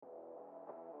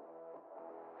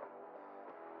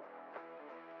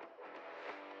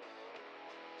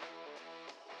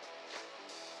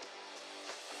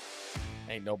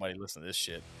Ain't nobody listening to this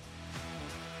shit.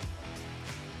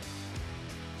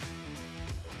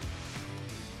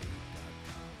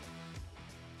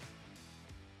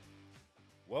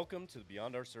 Welcome to the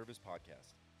Beyond Our Service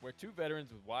podcast, where two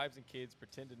veterans with wives and kids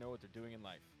pretend to know what they're doing in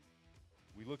life.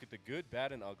 We look at the good,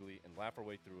 bad, and ugly and laugh our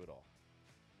way through it all.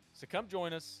 So come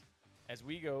join us as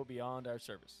we go beyond our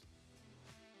service.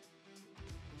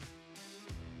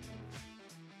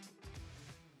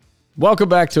 Welcome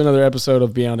back to another episode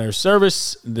of Beyond Our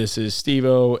Service. This is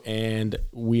Steve-O, and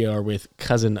we are with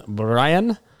cousin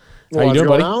Brian. How you doing,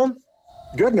 buddy? On?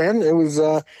 Good, man. It was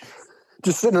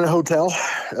just sitting in a hotel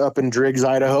up in Driggs,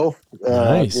 Idaho.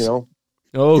 Nice.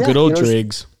 Good old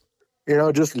Driggs.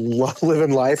 Just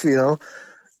living life. I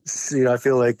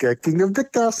feel like king of the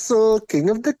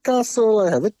castle. I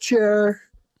have a chair.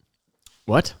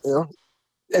 What?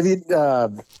 Have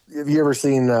you ever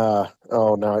seen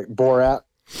Borat?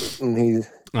 And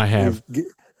I have.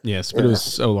 Yes, but it was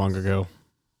so long ago.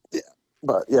 Yeah,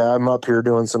 but I'm up here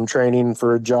doing some training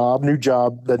for the new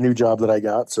job that I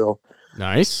got. So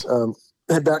nice.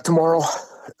 Head back tomorrow.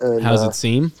 And, how's it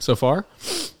seem so far?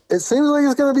 It seems like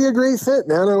it's going to be a great fit,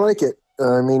 man. I like it.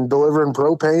 Delivering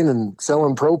propane and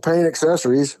selling propane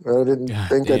accessories. I didn't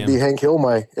think I'd be Hank Hill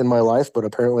in my life, but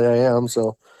apparently I am.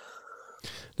 So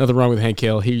nothing wrong with Hank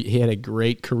Hill. He had a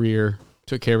great career,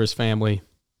 took care of his family.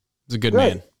 He's a good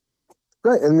man.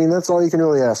 Right. That's all you can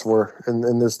really ask for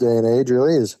in this day and age,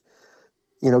 really, is,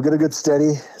 get a good,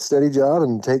 steady job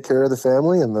and take care of the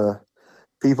family and the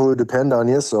people who depend on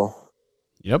you. So,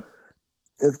 yep.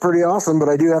 It's pretty awesome. But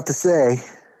I do have to say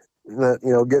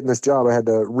that, getting this job, I had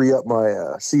to re-up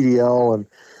my CDL and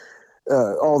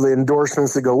all the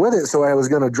endorsements that go with it. So I was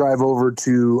going to drive over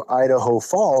to Idaho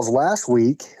Falls last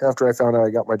week after I found out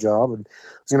I got my job, and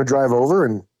I was going to drive over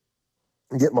and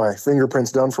get my fingerprints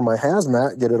done for my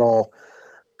hazmat, get it all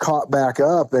caught back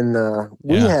up. And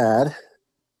we had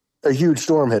a huge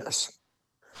storm hit us.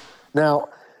 Now,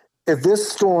 if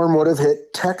this storm would have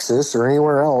hit Texas or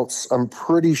anywhere else, I'm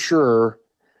pretty sure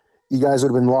you guys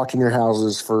would have been locked in your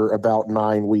houses for about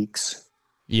 9 weeks.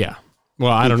 Yeah.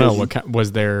 Well, I don't know.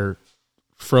 Was there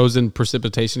frozen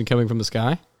precipitation coming from the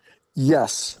sky?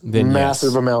 Yes.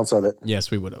 Massive amounts of it.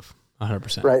 Yes, we would have.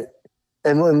 100%. Right.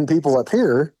 And when people up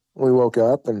here, we woke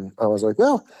up and I was like,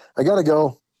 well, I got to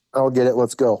go. I'll get it.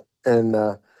 Let's go. And,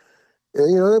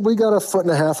 we got 1.5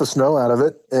 feet of snow out of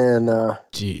it. And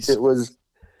Jeez. It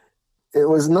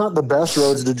was not the best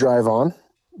roads to drive on,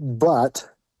 but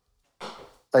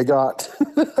I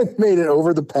made it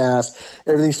over the pass.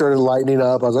 Everything started lightening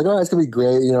up. I was like, oh, it's going to be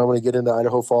great. I'm going to get into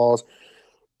Idaho Falls.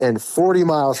 And 40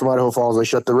 miles from Idaho Falls, they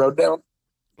shut the road down.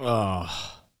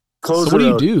 Oh. Close so what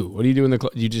the road. Do you do? What do you do in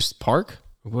you just park?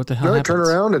 What the hell happens? Turn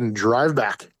around and drive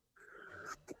back.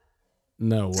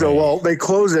 No way. So, they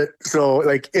close it. So,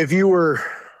 if you were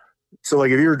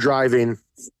driving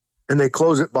and they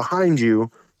close it behind you,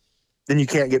 then you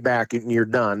can't get back and you're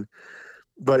done.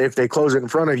 But if they close it in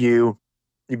front of you,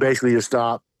 you basically just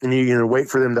stop and you can wait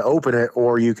for them to open it,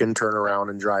 or you can turn around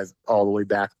and drive all the way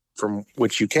back from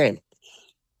which you came,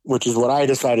 which is what I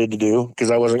decided to do because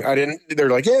they're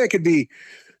like, yeah, it could be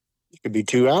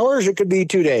 2 hours. It could be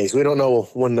 2 days. We don't know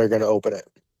when they're going to open it.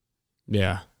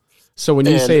 Yeah. So when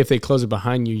you say if they close it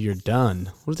behind you, you're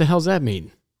done, what the hell does that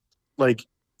mean?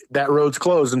 That road's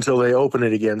closed until they open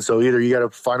it again. So either you got to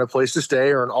find a place to stay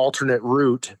or an alternate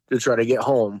route to try to get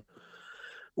home,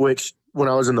 which when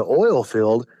I was in the oil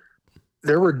field,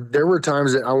 there were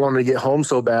times that I wanted to get home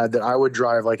so bad that I would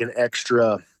drive an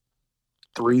extra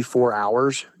 3-4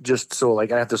 hours just so I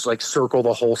have to circle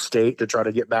the whole state to try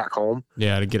to get back home.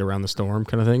 Yeah. To get around the storm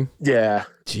kind of thing. Yeah.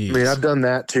 Jeez. I've done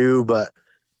that too, but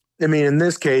in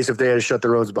this case, if they had shut the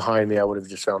roads behind me, I would have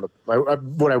just found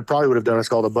what I probably would have done is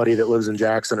called a buddy that lives in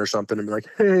Jackson or something and be like,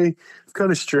 hey, I'm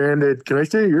kind of stranded. Can I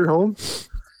stay at your home?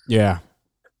 Yeah.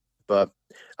 But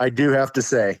I do have to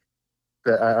say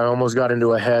that I almost got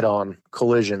into a head-on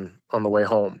collision on the way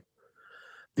home.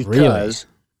 Because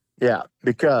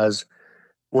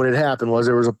what had happened was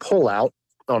there was a pullout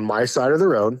on my side of the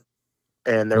road,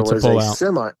 and there was a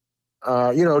semi,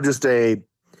 just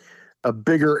a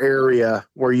bigger area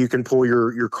where you can pull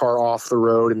your car off the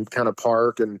road and kind of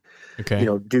park and,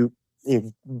 go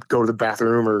to the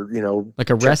bathroom or,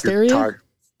 like a rest area? Tire.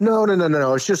 No.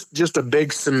 It's just a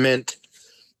big cement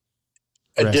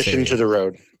addition to the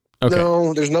road. Okay.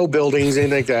 No, there's no buildings,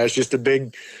 anything like that. It's just a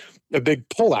big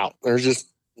pullout. There's just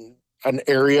an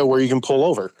area where you can pull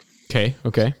over.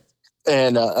 Okay.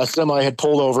 And a semi had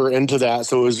pulled over into that.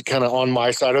 So it was kind of on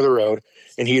my side of the road.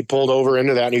 And he had pulled over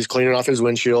into that and he's cleaning off his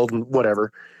windshield and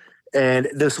whatever. And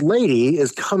this lady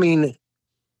is coming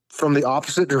from the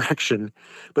opposite direction,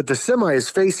 but the semi is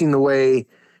facing the way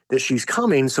that she's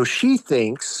coming. So she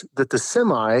thinks that the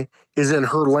semi is in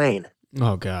her lane.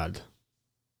 Oh, God.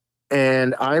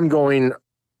 And I'm going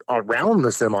around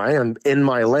the semi and in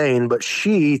my lane, but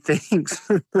she thinks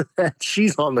that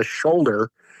she's on the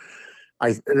shoulder.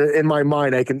 In my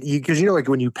mind, I can, because like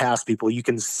when you pass people, you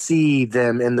can see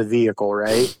them in the vehicle,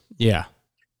 right? Yeah.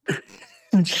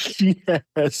 She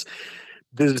has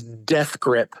this death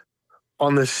grip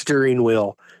on the steering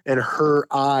wheel, and her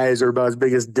eyes are about as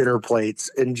big as dinner plates,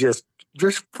 and just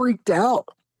freaked out.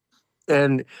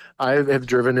 And I have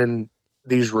driven in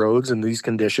these roads and these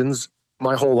conditions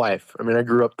my whole life. I mean, I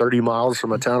grew up 30 miles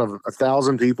from a town of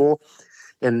 1,000 people,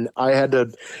 and I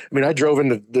drove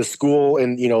into the school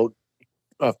in,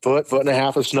 a foot and a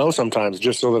half of snow sometimes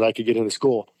just so that I could get into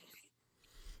school.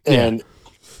 And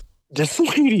this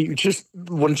lady, just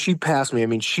when she passed me, I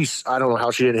mean, I don't know how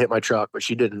she didn't hit my truck, but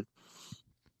she didn't.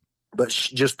 But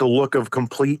just the look of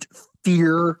complete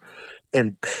fear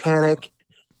and panic.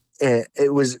 And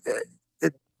it was,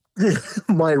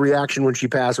 my reaction when she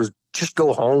passed was, just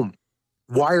go home.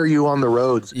 Why are you on the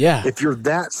roads? Yeah. If you're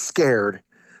that scared,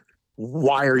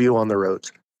 why are you on the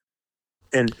roads?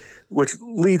 And which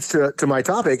leads to my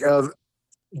topic of,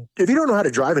 if you don't know how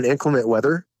to drive in inclement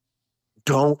weather,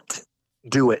 don't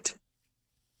do it.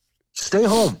 Stay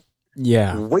home.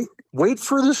 Yeah. Wait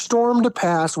for the storm to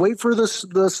pass. Wait for the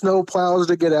snow plows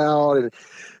to get out and,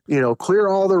 clear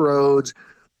all the roads.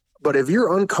 But if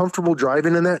you're uncomfortable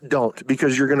driving in that, don't,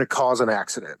 because you're going to cause an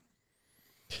accident.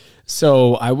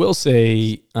 So I will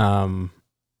say, during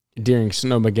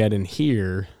Snowmageddon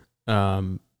here,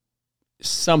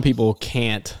 some people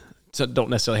don't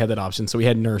necessarily have that option. So we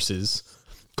had nurses.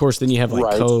 Of course, then you have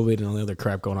COVID and all the other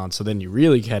crap going on. So then you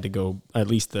really had to go, at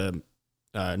least the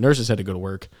nurses had to go to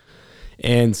work.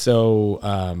 And so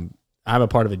I'm a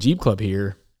part of a Jeep club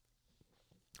here.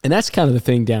 And that's kind of the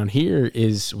thing down here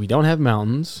is we don't have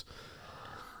mountains.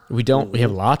 We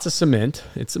have lots of cement.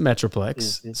 It's a Metroplex.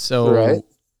 Mm-hmm. So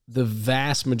the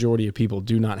vast majority of people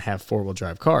do not have four-wheel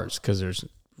drive cars because there's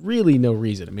really no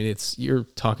reason. I mean, you're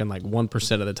talking like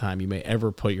 1% of the time you may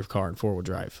ever put your car in four-wheel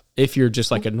drive. If you're just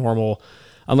like a normal,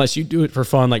 unless you do it for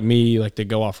fun like me, like to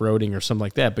go off-roading or something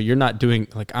like that, but you're not doing,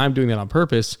 like I'm doing that on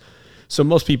purpose. So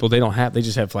most people, they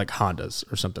just have like Hondas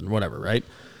or something, whatever, right?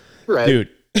 Right. Dude.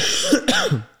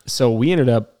 So we ended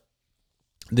up,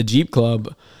 the Jeep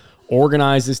Club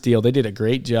organized this deal. They did a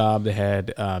great job. They had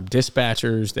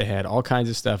dispatchers. They had all kinds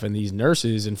of stuff. And these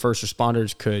nurses and first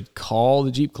responders could call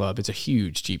the Jeep Club. It's a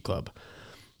huge Jeep Club.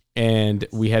 And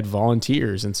we had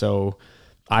volunteers. And so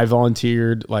I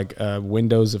volunteered like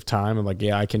windows of time. I'm like,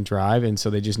 yeah, I can drive. And so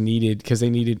they just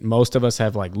most of us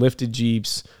have like lifted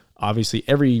Jeeps. Obviously,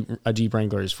 a Jeep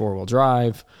Wrangler is four-wheel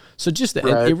drive. So just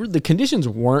the conditions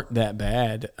weren't that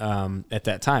bad at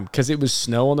that time because it was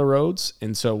snow on the roads,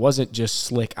 and so it wasn't just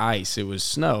slick ice; it was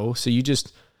snow. So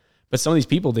but some of these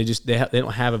people they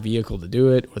don't have a vehicle to do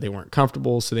it, or they weren't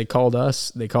comfortable. So they called us.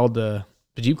 They called the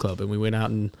Jeep Club, and we went out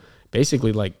and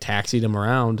basically like taxied them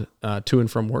around to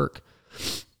and from work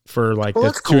for like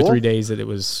the 2 or 3 days that it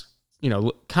was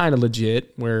kind of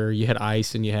legit, where you had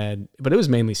ice and but it was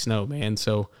mainly snow, man.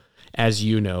 So. As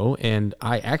you know, and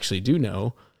I actually do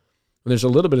know, when there's a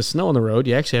little bit of snow on the road,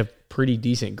 you actually have pretty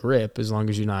decent grip as long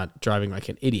as you're not driving like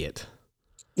an idiot.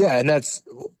 Yeah, and that's,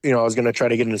 I was going to try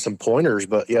to get into some pointers,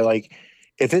 but yeah, like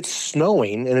if it's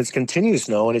snowing and it's continuous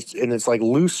snow and it's like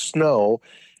loose snow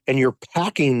and you're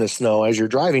packing the snow as you're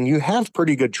driving, you have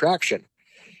pretty good traction.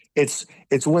 It's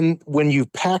when you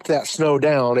pack that snow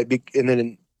down, and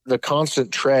then the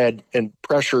constant tread and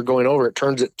pressure going over it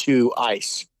turns it to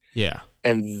ice. Yeah.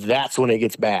 And that's when it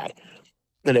gets bad.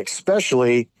 And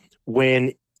especially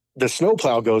when the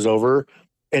snowplow goes over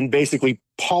and basically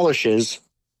polishes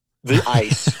the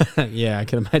ice. Yeah, I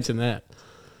can imagine that.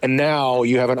 And now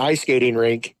you have an ice skating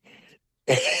rink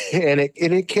and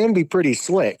it can be pretty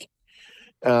slick.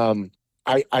 I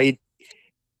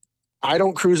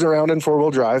don't cruise around in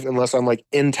four-wheel drive unless I'm like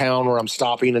in town where I'm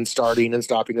stopping and starting and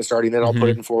stopping and starting. Then I'll put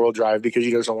it in four-wheel drive because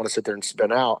you just don't want to sit there and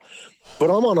spin out.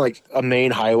 But I'm on like a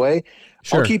main highway.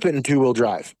 Sure. I'll keep it in two-wheel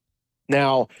drive.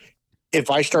 Now, if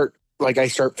I start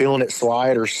feeling it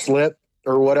slide or slip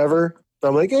or whatever,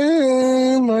 I'm like,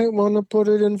 might want to put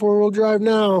it in four-wheel drive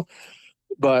now.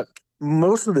 But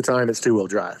most of the time it's two-wheel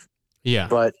drive. Yeah.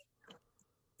 But,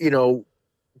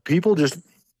 people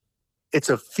it's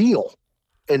a feel.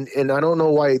 And I don't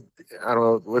know why, I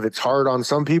don't know if it's hard on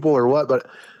some people or what, but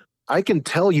I can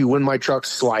tell you when my truck's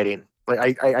sliding.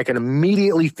 Like I can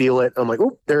immediately feel it. I'm like,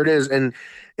 oh, there it is. And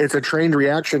it's a trained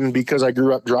reaction because I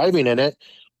grew up driving in it,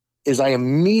 is I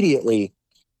immediately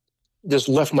just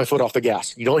left my foot off the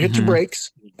gas. You don't hit your Mhm.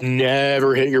 brakes.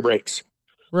 Never hit your brakes,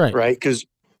 Right. right? Because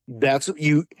that's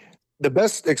you. The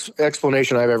best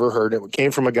explanation I've ever heard. It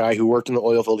came from a guy who worked in the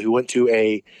oil field who went to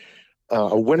a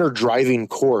winter driving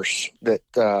course that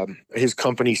his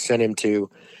company sent him to,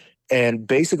 and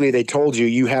basically they told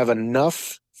you have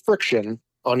enough friction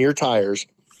on your tires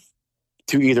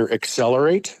to either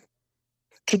accelerate,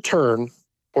 to turn,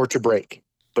 or to brake,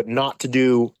 but not to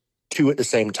do two at the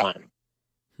same time.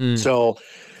 Hmm. So,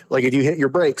 like if you hit your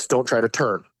brakes, don't try to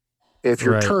turn. If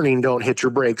you're Right. turning, don't hit your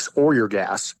brakes or your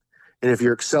gas. And if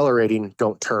you're accelerating,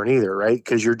 don't turn either, right?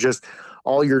 Because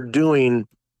all you're doing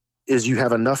is you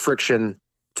have enough friction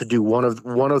to do one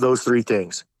of those three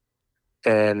things.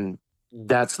 And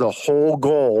that's the whole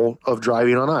goal of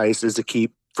driving on ice, is to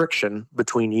keep friction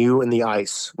between you and the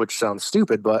ice, which sounds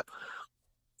stupid, but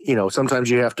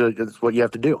sometimes it's what you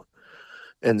have to do.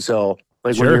 And so,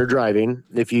 like when Sure. you're driving,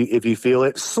 if you feel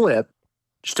it slip,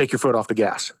 just take your foot off the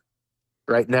gas.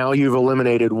 Right now, you've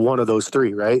eliminated one of those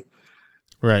three, right?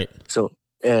 Right. So,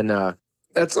 and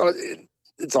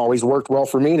it's always worked well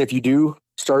for me. And if you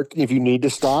need to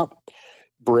stop,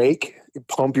 brake,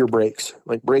 pump your brakes,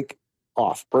 like brake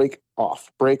off, brake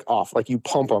off, brake off, like you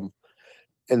pump them,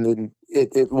 and then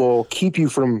it will keep you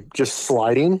from just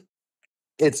sliding.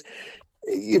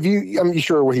 I'm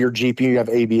sure with your Jeep, you have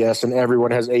ABS, and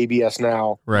everyone has ABS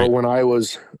now. Right. But when I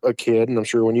was a kid, and I'm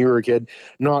sure when you were a kid,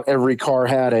 not every car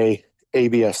had a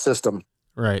ABS system.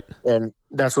 Right. And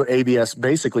that's what ABS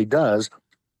basically does,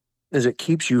 is it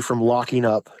keeps you from locking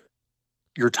up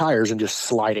your tires and just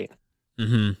sliding.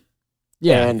 Mm-hmm.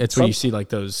 Yeah, And it's where you see like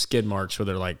those skid marks where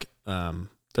they're like,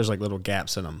 there's like little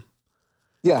gaps in them.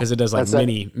 Yeah, because it does like that's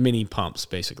that. mini pumps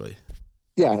basically.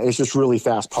 Yeah, it's just really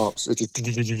fast pumps. It's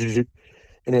just,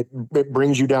 and it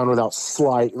brings you down without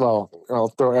slide. Well, I'll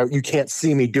throw out. You can't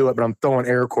see me do it, but I'm throwing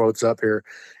air quotes up here.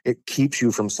 It keeps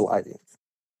you from sliding.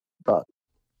 But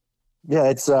yeah,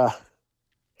 it's So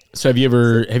have you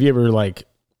ever like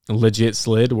legit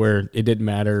slid where it didn't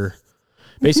matter?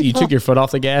 Basically, you took your foot off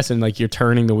the gas and like you're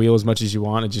turning the wheel as much as you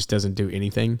want. It just doesn't do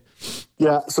anything.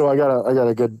 Yeah, so I got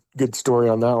a good story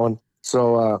on that one.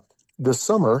 So this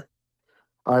summer,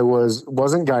 I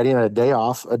wasn't guiding. I had a day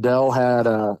off. Adele had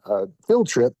a field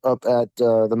trip up at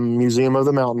the Museum of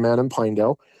the Mountain Man in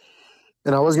Pinedale,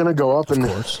 and I was going to go up Of and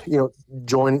course.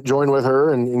 join with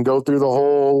her and go through the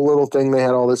whole little thing. They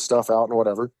had all this stuff out and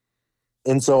whatever.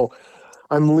 And so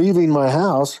I'm leaving my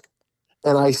house,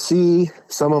 and I see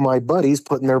some of my buddies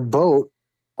putting their boat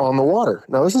on the water.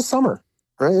 Now this is summer,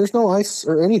 right? There's no ice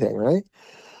or anything, right?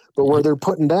 But where they're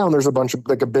putting down, there's a bunch of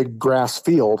like a big grass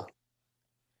field.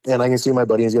 And I can see my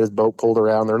buddy, he's got his boat pulled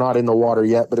around. They're not in the water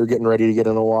yet, but they're getting ready to get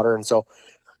in the water. And so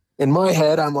in my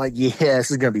head, I'm like, yeah, this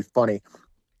is going to be funny.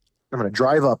 I'm going to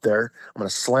drive up there. I'm going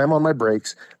to slam on my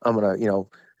brakes. I'm going to,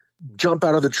 jump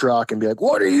out of the truck and be like,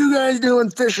 what are you guys doing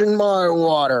fishing my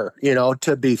water?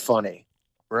 To be funny.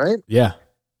 Right? Yeah.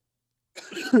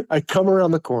 I come around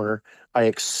the corner. I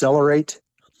accelerate.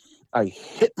 I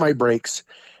hit my brakes.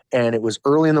 And it was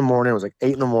early in the morning. It was like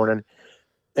 8 a.m.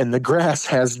 And the grass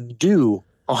has dew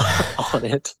on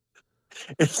it.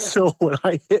 And so when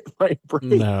I hit my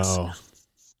brakes,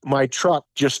 my truck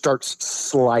just starts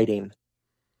sliding.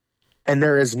 And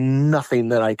there is nothing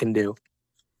that I can do.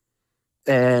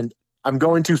 And I'm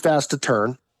going too fast to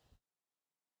turn.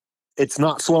 It's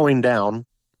not slowing down.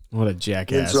 What a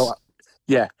jackass.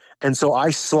 And so I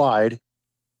slide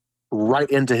right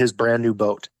into his brand new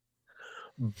boat.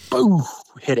 Boom,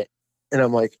 hit it. And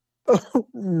I'm like, oh,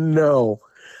 no.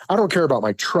 I don't care about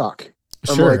my truck.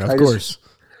 Sure, of course.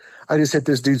 I just hit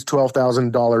this dude's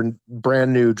 $12,000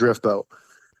 brand new drift boat.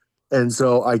 And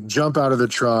so I jump out of the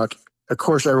truck. Of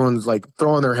course, everyone's like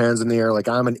throwing their hands in the air like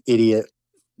I'm an idiot.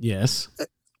 Yes.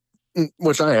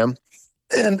 Which I am.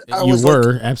 And you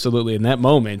were absolutely in that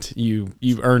moment.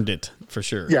 You've earned it for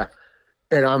sure. Yeah.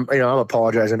 And I'm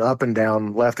apologizing up and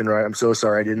down, left and right. I'm so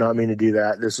sorry. I did not mean to do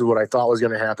that. This is what I thought was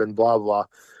going to happen. Blah, blah.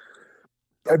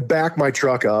 I back my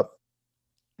truck up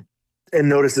and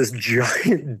notice this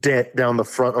giant dent down the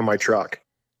front of my truck,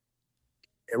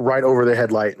 right over the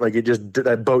headlight. Like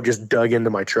that boat just dug into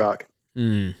my truck.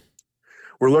 Mm.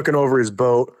 We're looking over his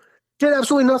boat. Did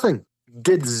absolutely nothing.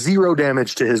 Did zero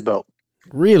damage to his boat.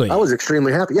 Really? I was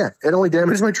extremely happy. Yeah, it only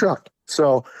damaged my truck.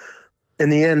 So in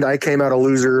the end, I came out a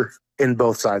loser in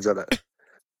both sides of it.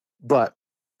 But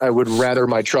I would rather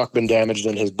my truck been damaged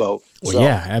than his boat. Well,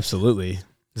 yeah, absolutely.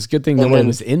 It's a good thing no one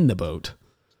was in the boat.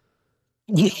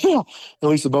 Yeah. At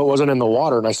least the boat wasn't in the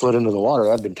water and I slid into the water.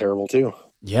 That'd been terrible too.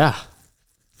 Yeah.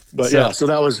 But so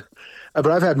that was, but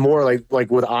I've had more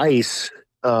like with ice.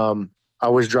 I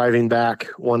was driving back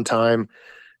one time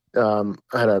I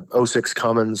had a '06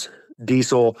 Cummins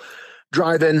diesel,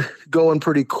 driving, going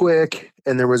pretty quick,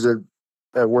 and there was a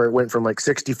where it went from like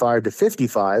 65 to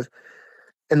 55,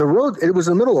 and the road, it was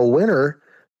in the middle of winter,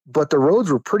 but the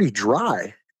roads were pretty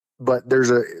dry. But there's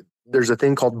a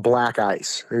thing called black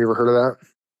ice. Have you ever heard of that?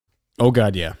 Oh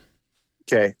God, yeah.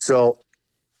 Okay, so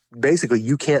basically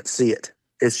you can't see it.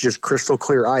 It's just crystal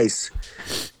clear ice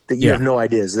that you have no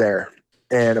idea is there.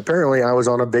 And apparently I was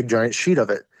on a big giant sheet of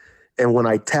it. And when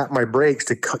I tapped my brakes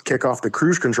to kick off the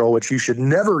cruise control, which you should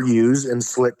never use in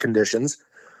slick conditions,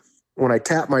 when I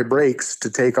tapped my brakes to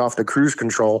take off the cruise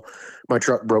control, my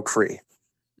truck broke free.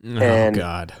 Oh and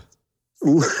God.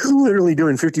 Literally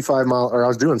doing 55 miles, or I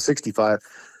was doing 65,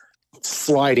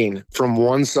 sliding from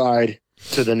one side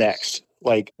to the next,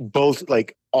 like both,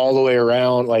 like all the way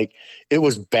around. Like it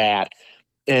was bad.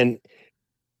 And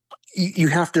you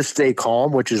have to stay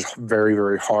calm, which is very,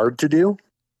 very hard to do.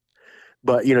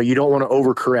 But, you know, you don't want to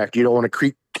overcorrect. You don't want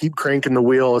to keep cranking the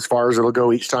wheel as far as it'll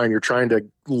go each time. You're trying to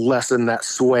lessen that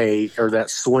sway or that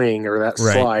swing or that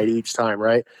slide each time,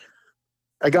 right?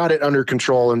 I got it under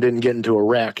control and didn't get into a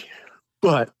wreck,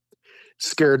 but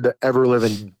scared the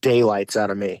ever-living daylights out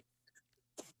of me.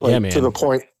 Like, yeah, man. To the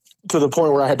point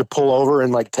where I had to pull over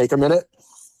and like take a minute.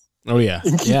 Oh yeah.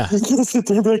 Yeah. Sit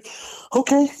there and be like,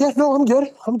 okay, yeah, no, I'm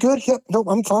good. Yep, no,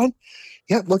 I'm fine.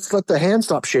 Yeah, let's let the hand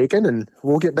stop shaking and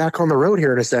we'll get back on the road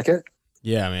here in a second.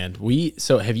 Yeah, man.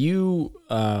 Have you,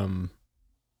 during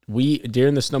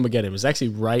the Snowmageddon, it was actually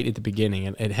right at the beginning,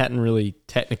 and it hadn't really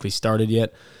technically started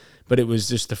yet, but it was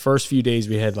just the first few days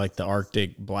we had like the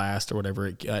Arctic blast or whatever.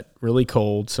 It got really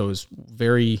cold. So it was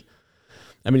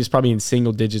it's probably in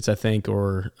single digits, I think,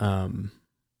 or,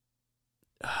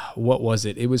 what was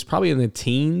it? It was probably in the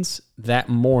teens that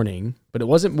morning, but it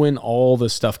wasn't when all the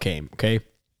stuff came. Okay.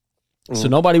 So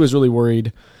nobody was really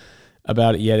worried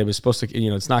about it yet. It was supposed to,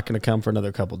 it's not going to come for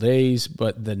another couple days,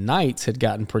 but the nights had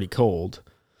gotten pretty cold.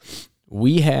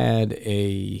 We had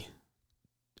a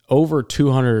over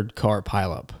 200 car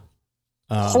pileup.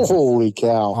 Holy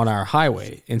cow. On our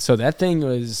highway. And so that thing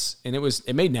was, and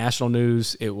it made national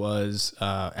news. It was,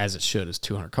 as it should, as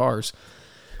 200 cars,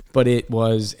 but it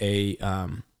was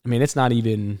it's not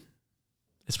even,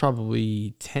 it's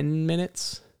probably 10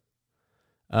 minutes.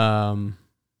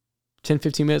 10,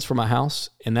 15 minutes from my house.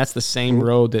 And that's the same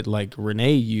road that like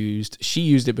Renee used. She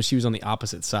used it, but she was on the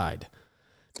opposite side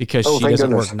because she doesn't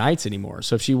work nights anymore.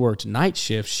 So if she worked night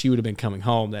shifts, she would have been coming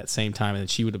home that same time and then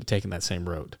she would have taken that same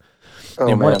road.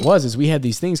 What it was is we had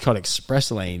these things called express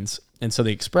lanes. And so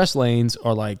the express lanes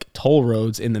are like toll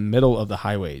roads in the middle of the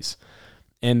highways.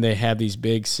 And they have these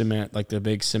big cement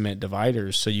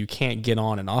dividers. So you can't get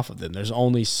on and off of them. There's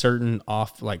only certain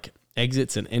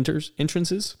exits and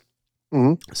entrances.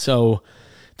 Mm-hmm. So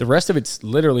the rest of it's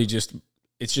literally just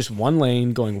one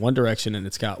lane going one direction and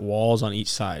it's got walls on each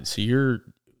side. So you're,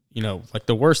 like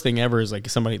the worst thing ever is like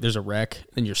there's a wreck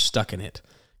and you're stuck in it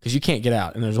because you can't get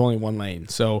out and there's only one lane.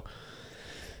 So,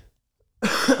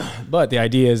 but the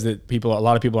idea is that a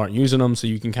lot of people aren't using them. So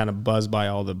you can kind of buzz by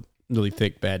all the really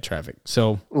thick, bad traffic.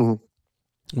 So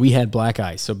we had black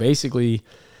ice. So basically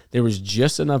there was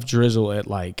just enough drizzle at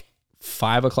like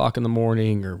 5 o'clock in the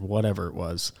morning or whatever it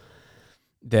was,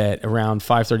 that around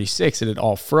 5:36 it had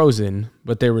all frozen,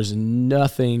 but there was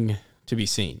nothing to be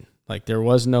seen. Like there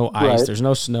was no ice, there's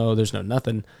no snow, there's no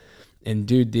nothing. And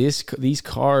dude, these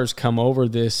cars come over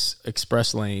this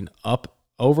express lane up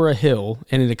over a hill,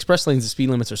 and in express lanes the speed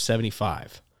limits are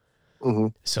 75. Mm-hmm.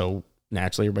 So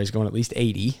naturally everybody's going at least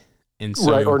 80, and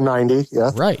so or 90, yeah.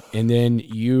 Right, and then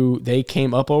they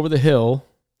came up over the hill.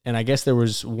 And I guess there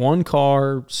was one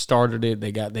car started it.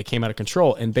 They came out of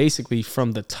control. And basically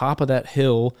from the top of that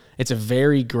hill, it's a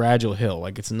very gradual hill.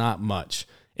 Like it's not much.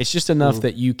 It's just enough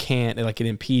that you can't, like it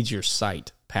impedes your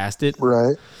sight past it.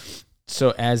 Right.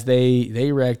 So as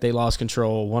they wrecked, they lost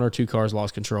control. One or two cars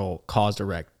lost control, caused a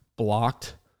wreck,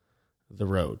 blocked the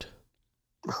road.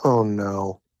 Oh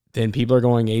no. Then people are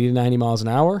going 80 to 90 miles an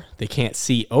hour. They can't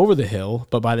see over the hill.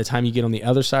 But by the time you get on the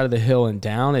other side of the hill and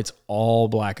down, it's all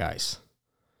black ice.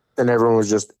 And everyone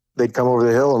was they'd come over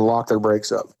the hill and lock their brakes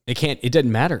up. It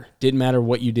didn't matter. Didn't matter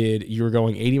what you did. You were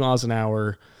going 80 miles an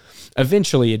hour.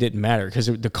 Eventually it didn't matter because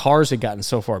the cars had gotten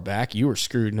so far back, you were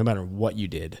screwed no matter what you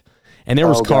did. And there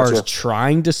was cars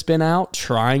trying to spin out,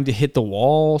 trying to hit the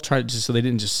wall, so they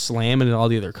didn't just slam into all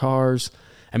the other cars.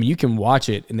 I mean, you can watch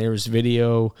it and there was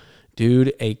video,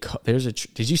 dude,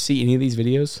 did you see any of these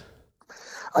videos?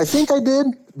 I think I did,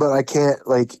 but I can't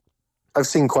I've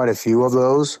seen quite a few of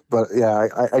those, but yeah,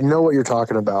 I know what you're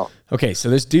talking about. Okay, so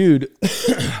this dude,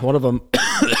 one of them,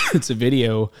 it's a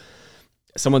video.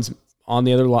 Someone's on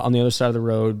the other side of the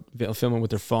road, filming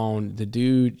with their phone. The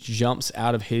dude jumps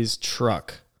out of his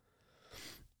truck,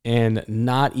 and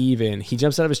he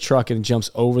jumps out of his truck and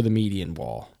jumps over the median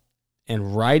wall.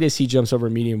 And right as he jumps over a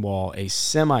median wall, a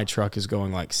semi truck is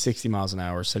going like 60 miles an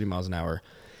hour, 70 miles an hour,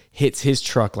 hits his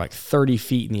truck like 30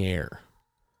 feet in the air.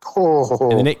 Oh.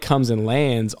 And then it comes and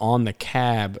lands on the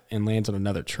cab and lands on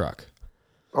another truck.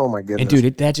 Oh my goodness. And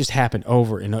dude, that just happened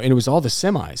over and it was all the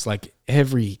semis, like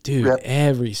every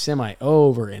semi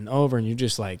over and over. And you're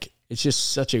just like, it's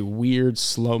just such a weird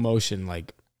slow motion,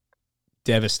 like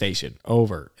devastation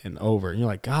over and over. And you're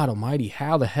like, God almighty,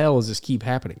 how the hell does this keep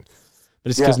happening?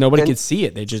 But it's because nobody could see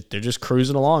it. They're just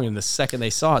cruising along. And the second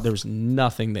they saw it, there was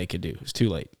nothing they could do. It was too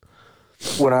late.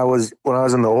 When I was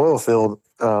in the oil field,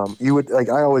 you would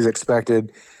I always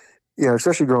expected,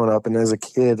 especially growing up and as a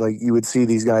kid, like you would see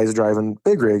these guys driving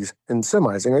big rigs and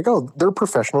semis and like, oh, they're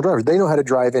professional drivers. They know how to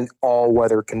drive in all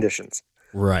weather conditions.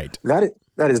 Right. That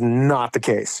is not the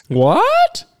case.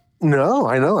 What? No,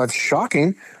 I know. That's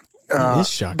shocking. It is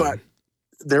shocking. But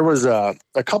there was a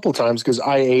couple times because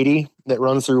I-80 that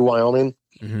runs through Wyoming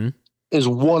is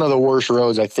one of the worst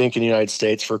roads, I think, in the United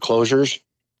States for closures.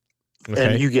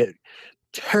 Okay. And you get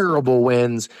terrible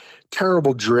winds,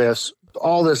 terrible drifts,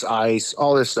 all this ice,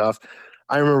 all this stuff.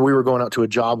 I remember we were going out to a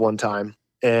job one time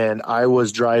and I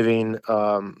was driving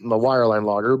my wireline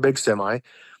logger, big semi.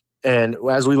 And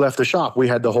as we left the shop, we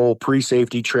had the whole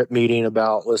pre-safety trip meeting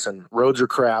about, listen, roads are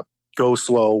crap, go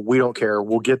slow. We don't care.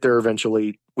 We'll get there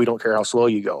eventually. We don't care how slow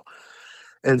you go.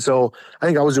 And so I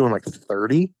think I was doing like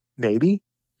 30, maybe.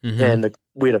 And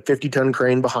we had a 50-ton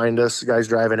crane behind us. The guy's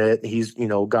driving it. He's,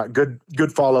 got good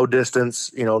follow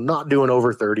distance, not doing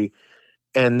over 30.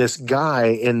 And this guy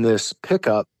in this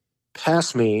pickup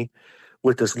passed me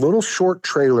with this little short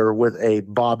trailer with a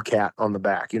Bobcat on the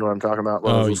back. You know what I'm talking about?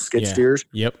 One of those skid steers.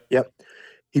 Yep.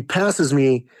 He passes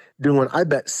me doing, I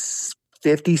bet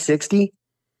 50, 60.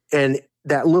 And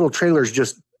that little trailer's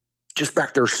just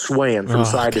back there swaying from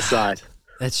side to side.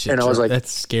 That shit. And I was like, that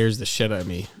scares the shit out of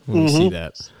me when you see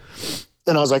that.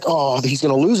 And I was like, oh, he's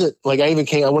going to lose it. Like I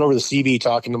went over to the CB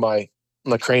talking to my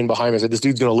crane behind me. I said, this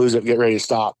dude's going to lose it. Get ready to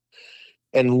stop.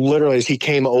 And literally as he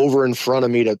came over in front of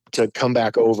me to come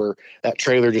back over, that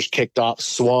trailer just kicked off,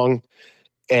 swung,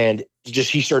 and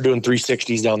he started doing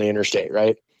 360s down the interstate.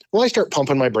 Right. Well, I start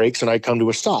pumping my brakes and I come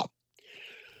to a stop.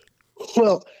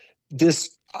 Well,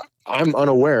 I'm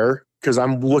unaware because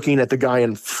I'm looking at the guy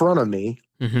in front of me.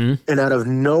 And out of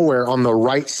nowhere on the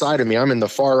right side of me, I'm in the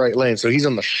far right lane. So he's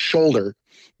on the shoulder.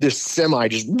 This semi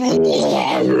just,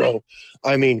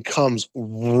 comes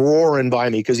roaring by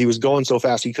me because he was going so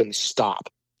fast he couldn't stop.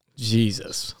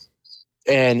 Jesus.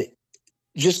 And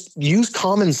just use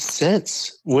common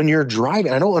sense when you're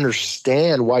driving. I don't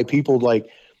understand why people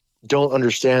don't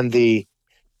understand the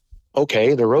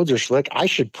roads are slick. I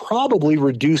should probably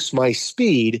reduce my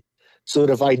speed so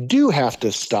that if I do have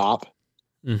to stop,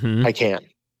 I can.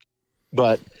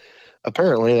 But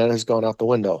apparently that has gone out the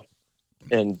window.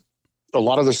 And a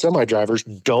lot of the semi drivers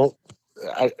don't,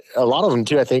 a lot of them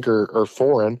too, I think are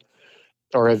foreign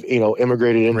or have,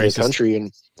 immigrated into the country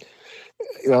and,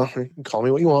 call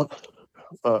me what you want.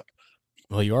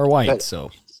 Well, you are white, so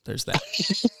there's that.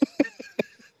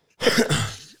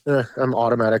 I'm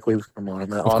automatically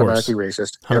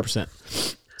racist.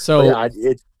 100%. So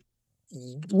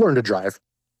learn to drive.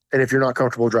 And if you're not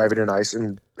comfortable driving in ice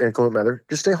and inclement weather,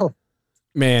 just stay home.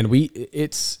 Man,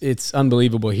 it's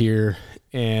unbelievable here,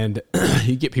 and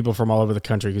you get people from all over the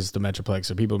country because it's the Metroplex,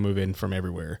 so people move in from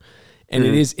everywhere, and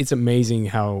it's amazing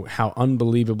how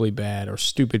unbelievably bad or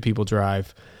stupid people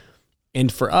drive. And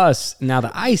for us now,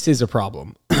 the ice is a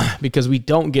problem because we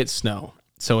don't get snow.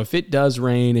 So if it does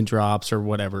rain and drops or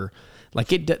whatever,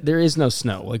 there is no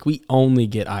snow. Like we only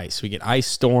get ice. We get ice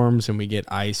storms and we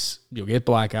get ice. You'll get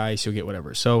black ice. You'll get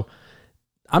whatever. So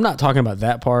I'm not talking about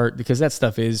that part because that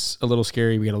stuff is a little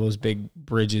scary. We got all those big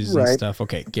bridges and stuff.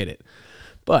 Okay, get it.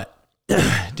 But,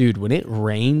 dude, when it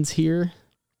rains here,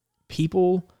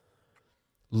 people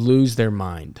lose their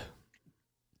mind.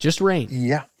 Just rain.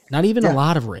 Yeah. Not even a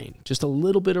lot of rain. Just a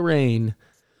little bit of rain.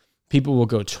 People will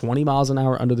go 20 miles an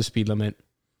hour under the speed limit,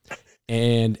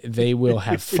 and they will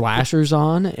have flashers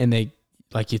on, and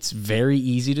it's very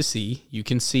easy to see. You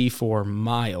can see for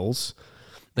miles.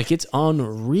 It's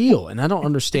unreal, and I don't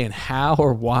understand how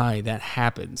or why that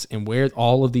happens and where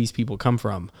all of these people come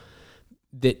from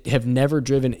that have never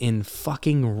driven in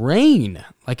fucking rain.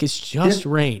 It's just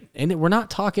rain. And we're not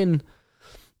talking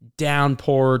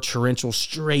downpour, torrential,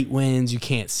 straight winds. You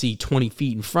can't see 20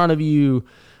 feet in front of you.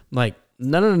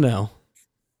 No.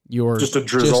 You're just a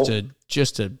drizzle.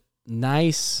 Just a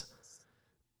nice,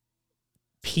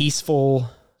 peaceful,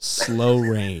 slow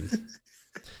rain.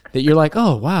 that you're like,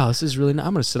 oh wow, this is really nice.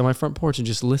 I'm gonna sit on my front porch and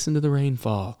just listen to the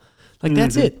rainfall. Like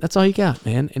that's it. That's all you got,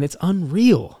 man. And it's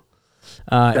unreal.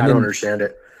 I don't understand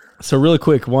it. So really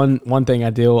quick, one thing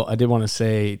I did want to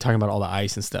say, talking about all the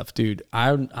ice and stuff, dude.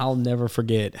 I'll never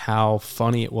forget how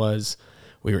funny it was.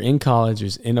 We were in college. It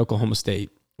was in Oklahoma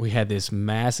State. We had this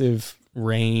massive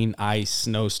rain, ice,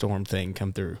 snowstorm thing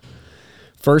come through.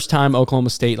 First time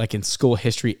Oklahoma State, like in school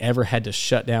history, ever had to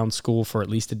shut down school for at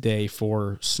least a day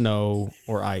for snow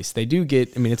or ice. They do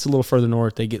get, I mean, it's a little further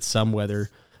north. They get some weather,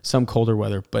 some colder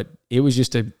weather, but it was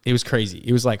it was crazy.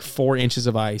 It was like 4 inches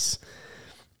of ice.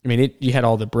 I mean, you had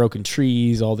all the broken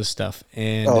trees, all this stuff.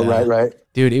 And right.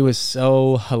 Dude, it was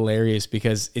so hilarious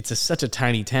because it's such a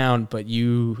tiny town, but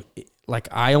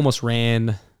I almost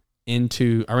ran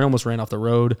off the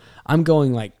road. I'm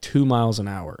going like 2 miles an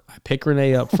hour. I pick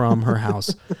Renee up from her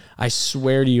house. I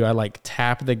swear to you, I like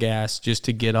tap the gas just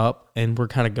to get up, and we're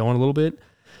kind of going a little bit.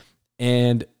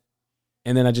 And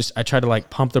then I tried to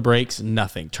like pump the brakes,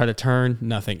 nothing. Try to turn,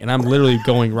 nothing. And I'm literally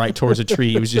going right towards a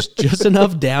tree. It was just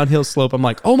enough downhill slope. I'm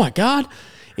like, oh my God.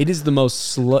 It is the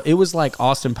most slow. It was like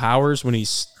Austin Powers when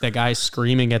that guy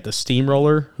screaming at the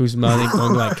steamroller who's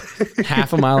going like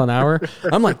half a mile an hour.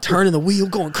 I'm like turning the wheel,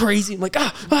 going crazy. I'm like,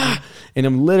 ah. And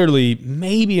I'm literally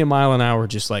maybe a mile an hour,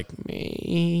 just like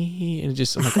me. And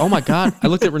I'm like, oh my God. I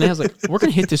looked at Renee. I was like, we're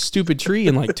going to hit this stupid tree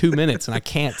in like 2 minutes and I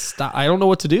can't stop. I don't know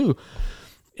what to do.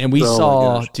 And we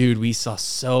saw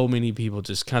so many people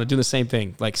just kind of doing the same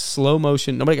thing, like slow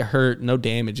motion. Nobody got hurt, no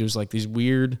damage. It was like these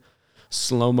weird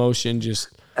slow motion, just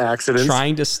accidents,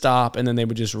 trying to stop, and then they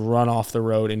would just run off the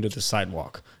road into the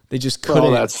sidewalk. They just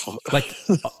couldn't. Like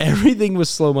everything was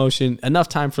slow motion. Enough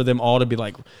time for them all to be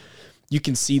like, you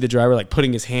can see the driver like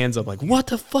putting his hands up, like, what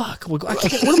the fuck? What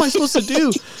am I supposed to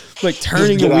do? Like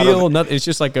turning the wheel. Nothing. It's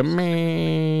just like a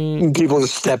man. People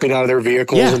just stepping out of their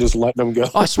vehicles and just letting them go.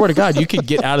 Oh, I swear to God, you could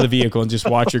get out of the vehicle and just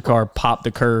watch your car pop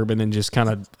the curb and then just kind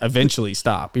of eventually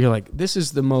stop. You're like, this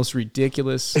is the most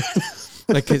ridiculous.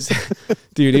 Like,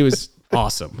 dude, it was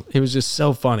awesome. It was just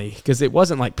so funny because it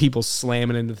wasn't like people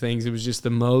slamming into things. It was just the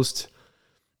most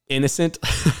innocent,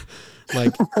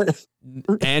 like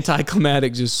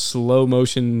anticlimactic, just slow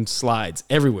motion slides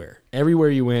everywhere. Everywhere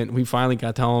you went, we finally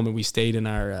got to home and we stayed in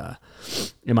our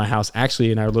in my house,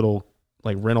 actually in our little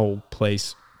like rental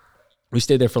place. We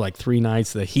stayed there for like 3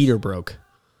 nights. The heater broke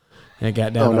and it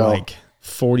got down to like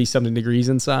 40 something degrees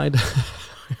inside.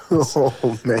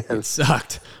 Oh man, it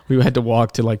sucked. We had to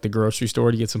walk to like the grocery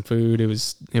store to get some food. It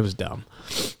was dumb.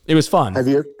 It was fun. Have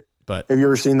you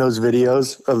ever seen those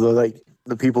videos of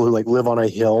the people who like live on a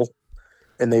hill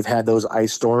and they've had those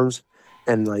ice storms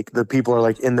and like the people are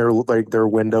like in their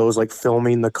windows like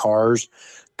filming the cars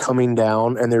coming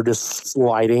down and they're just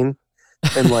sliding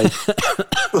and like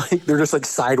they're just like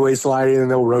sideways sliding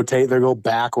and they'll rotate, they'll go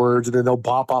backwards and then they'll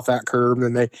pop off that curb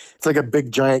and then it's like a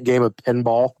big giant game of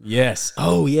pinball. Yes.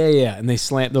 Oh yeah. And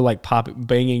they're like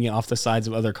banging off the sides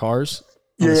of other cars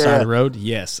on the side of the road.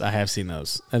 Yes, I have seen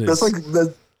those. That's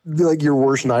like your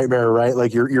worst nightmare, right?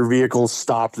 Like your vehicle's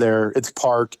stopped there, it's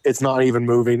parked, it's not even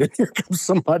moving, and here comes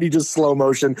somebody just slow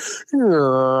motion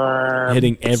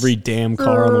hitting every damn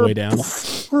car on the way down.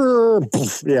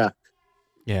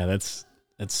 Yeah, that's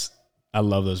I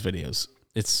love those videos.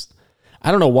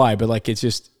 I don't know why, but like it's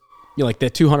just, you know, like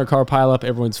that 200 car pileup,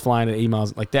 everyone's flying at 8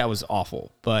 miles, like that was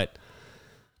awful. But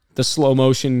the slow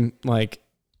motion, like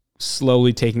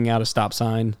slowly taking out a stop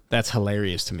sign, that's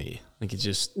hilarious to me. Like it's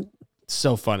just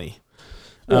so funny.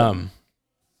 But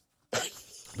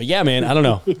yeah, man, I don't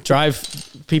know.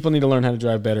 People need to learn how to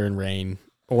drive better in rain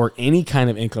or any kind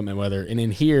of inclement weather. And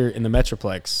in here in the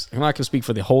Metroplex, I'm not going to speak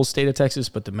for the whole state of Texas,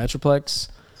 but the Metroplex,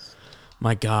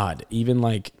 my God, even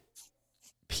like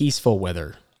peaceful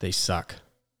weather, they suck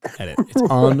at it. It's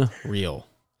unreal.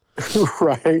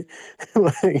 Right.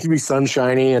 Like it can be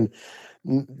sunshiny and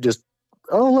just,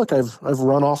 oh look, I've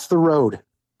run off the road.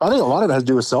 I think a lot of it has to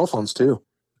do with cell phones too.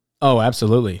 Oh,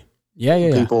 absolutely.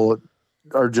 Yeah. People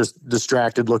are just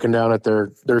distracted looking down at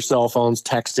their cell phones,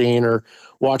 texting or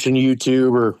watching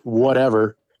YouTube or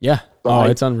whatever. Yeah.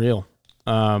 It's unreal.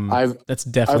 That's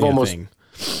definitely a thing.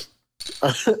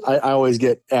 I always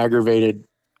get aggravated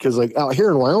because like out here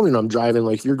in Wyoming, I'm driving,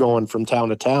 like if you're going from town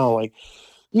to town, like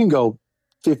you can go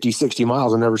 50, 60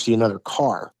 miles and never see another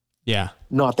car. Yeah.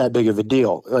 Not that big of a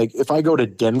deal. Like if I go to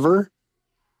Denver,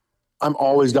 I'm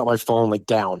always got my phone like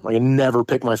down. Like I never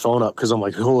pick my phone up because I'm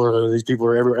like, oh, these people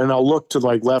are everywhere. And I'll look to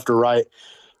like left or right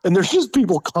and there's just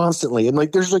people constantly. And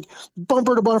like, there's like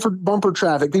bumper to bumper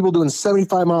traffic, people doing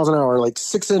 75 miles an hour, like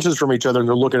 6 inches from each other and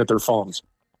they're looking at their phones.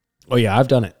 Oh yeah. I've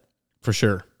done it for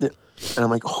sure. Yeah. And I'm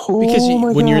like, oh, because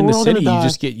when God, you're in the city, you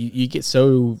just get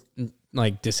so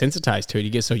like desensitized to it. You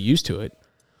get so used to it.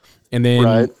 And then,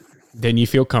 Right. then you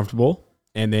feel comfortable,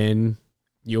 and then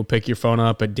you'll pick your phone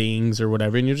up at dings or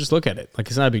whatever, and you just look at it. Like,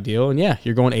 it's not a big deal. And yeah,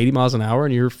 you're going 80 miles an hour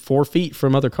and you're 4 feet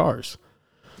from other cars.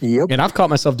 Yep. And I've caught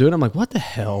myself doing it. I'm like, what the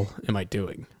hell am I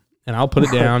doing? And I'll put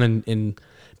it down and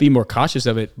be more cautious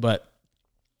of it. But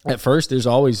at first, there's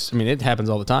always, I mean, it happens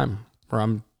all the time where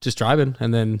I'm just driving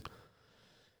and then,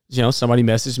 somebody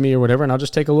messaged me or whatever, and I'll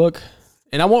just take a look.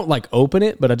 And I won't like open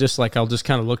it, but I'll just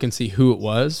kind of look and see who it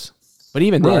was. But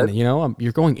even Right. then,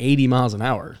 you're going 80 miles an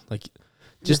hour. Like,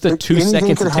 just the Like, 2 anything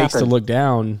seconds could it takes to happen. look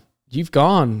down, you've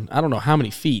gone, I don't know how many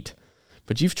feet,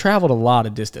 but you've traveled a lot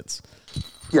of distance.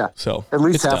 Yeah. So At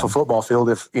least it's half done. a football field,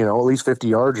 if at least 50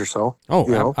 yards or so. Oh,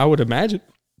 you know? I would imagine.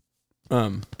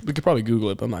 We could probably Google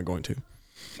it, but I'm not going to.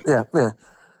 Yeah.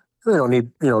 They don't need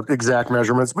exact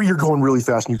measurements, but you're going really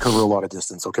fast and you cover a lot of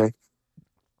distance. Okay.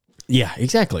 Yeah,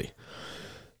 exactly.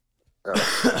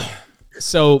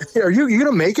 So, Hey, are you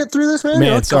gonna make it through this, man? You're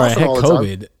man, not sorry, I had coughing all the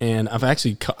time. COVID, and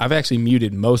I've actually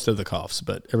muted most of the coughs,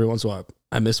 but every once in a while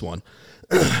I miss one.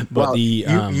 But Wow,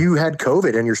 you had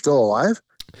COVID and you're still alive?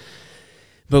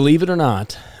 believe it or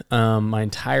not, my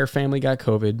entire family got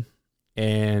COVID,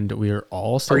 and we are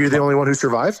all still. Are you the only one who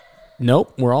survived?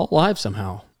 Nope, we're all alive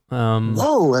somehow.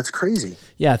 Whoa, that's crazy.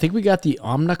 Yeah, I think we got the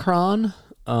Omicron,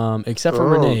 except for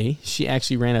Oh. Renee. She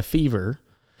actually ran a fever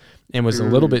and was a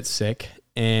little bit sick.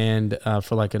 And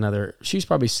for like she's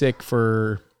probably sick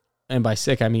and by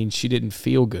sick, I mean she didn't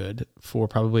feel good for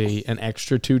probably an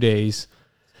extra 2 days.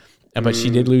 But she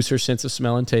did lose her sense of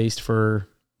smell and taste for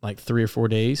like 3 or 4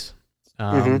 days.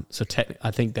 So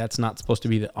I think that's not supposed to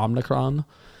be the Omicron,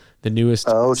 the newest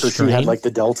Oh, so strain. she had like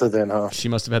the Delta then, huh? She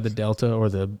must have had the Delta or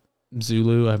the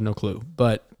Zulu. I have no clue.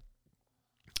 But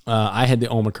I had the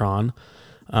Omicron.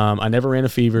 I never ran a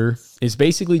fever. It's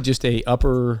basically just a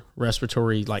upper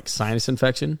respiratory like sinus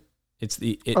infection.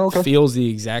 It Okay. feels the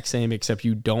exact same, except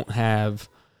you don't have.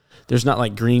 There's not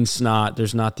like green snot.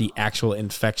 There's not the actual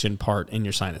infection part in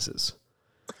your sinuses.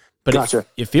 But Gotcha.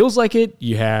 it feels like it.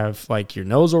 You have like your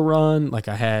nose will run. Like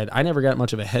I never got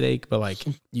much of a headache, but like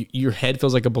your head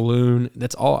feels like a balloon.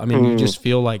 That's all. I mean, you just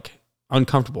feel like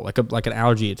uncomfortable, like an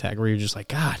allergy attack, where you're just like,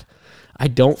 God, I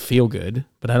don't feel good,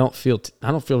 but I don't feel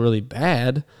really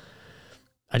bad.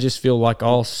 I just feel like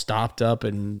all stopped up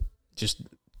and just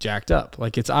jacked up.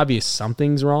 Like it's obvious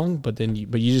something's wrong, but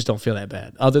you just don't feel that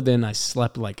bad. Other than I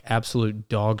slept like absolute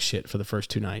dog shit for the first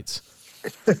 2 nights.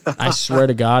 I swear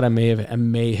to God, I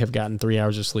may have gotten 3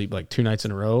 hours of sleep like 2 nights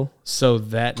in a row. So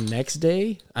that next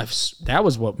day, that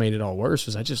was what made it all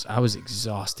worse. I was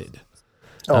exhausted.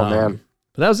 Oh man.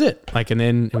 But that was it. Like, and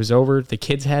then it was over. The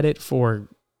kids had it for,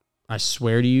 I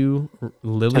swear to you, 10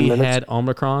 Lily minutes? had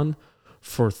Omicron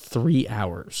for 3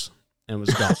 hours and was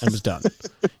gone. And was done.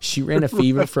 She ran a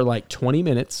fever for like 20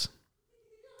 minutes.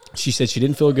 She said she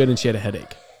didn't feel good and she had a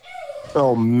headache.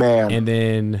 Oh man. And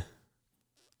then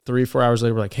 3 or 4 hours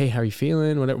later, we're like, hey, how are you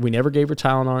feeling? Whatever. We never gave her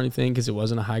Tylenol or anything because it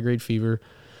wasn't a high grade fever.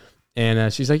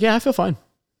 And she's like, yeah, I feel fine.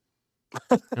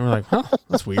 And we're like, huh,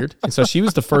 that's weird. And so she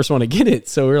was the first one to get it.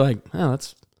 So we were like, well,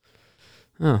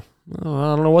 I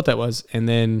don't know what that was. And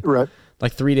then Right.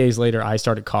 like 3 days later, I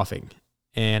started coughing.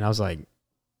 And I was like,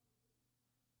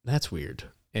 that's weird.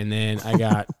 And then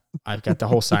I've got the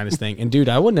whole sinus thing. And dude,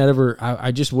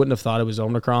 I just wouldn't have thought it was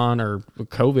Omicron or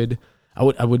COVID.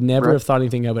 I would never Right. have thought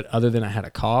anything of it other than I had a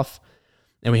cough.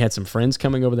 And we had some friends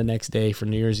coming over the next day for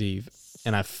New Year's Eve.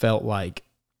 And I felt like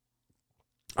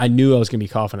I knew I was going to be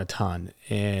coughing a ton.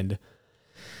 And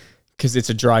because it's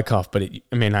a dry cough, but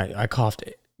I coughed.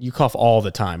 You cough all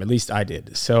the time. At least I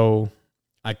did. So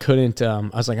I couldn't, I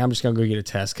was like, I'm just going to go get a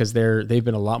test because they've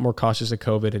been a lot more cautious of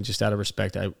COVID, and just out of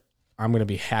respect, I'm going to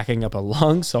be hacking up a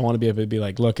lung. So I want to be able to be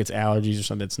like, look, it's allergies or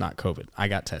something. It's not COVID. I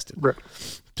got tested. Right.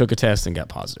 Took a test and got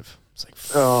positive. It's like,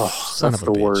 Oh, son that's of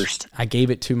a the bitch. worst. I gave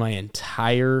it to my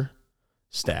entire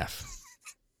staff.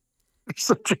 You're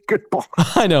such a good boy.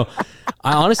 I know.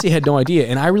 I honestly had no idea.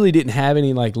 And I really didn't have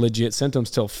any like legit symptoms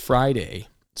till Friday.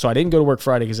 So I didn't go to work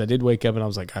Friday because I did wake up and I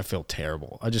was like, I feel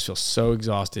terrible. I just feel so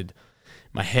exhausted.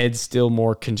 My head's still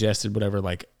more congested, whatever.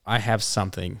 Like I have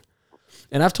something.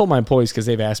 And I've told my employees, because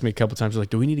they've asked me a couple times, like,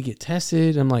 do we need to get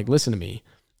tested? I'm like, listen to me.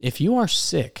 If you are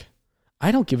sick,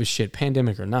 I don't give a shit,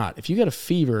 pandemic or not. If you got a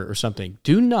fever or something,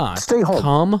 do not Stay home.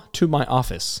 come to my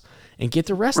office and get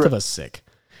the rest of us sick.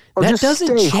 Or That just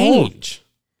doesn't stay home. change.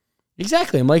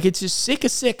 Exactly. I'm like, it's just sick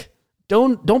is sick.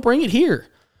 Don't bring it here.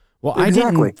 Well, I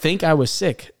Exactly. didn't think I was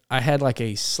sick. I had like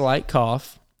a slight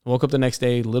cough. Woke up the next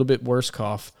day, a little bit worse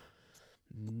cough.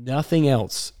 Nothing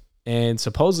else. And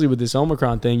supposedly with this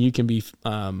Omicron thing, you can be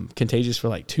contagious for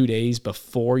like 2 days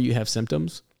before you have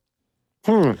symptoms.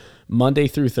 Monday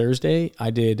through Thursday, I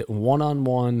did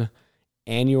one-on-one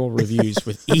annual reviews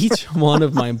with each one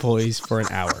of my employees for an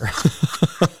hour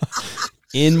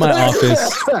in my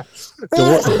office.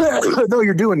 No,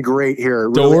 you're doing great here.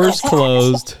 Really. Doors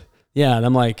closed. Yeah, and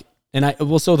I'm like, for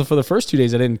the first 2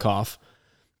 days I didn't cough.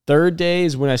 Third day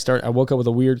is when I woke up with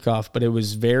a weird cough, but it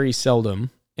was very seldom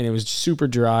and it was super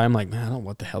dry. I'm like, man, I don't know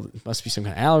what the hell. It must be some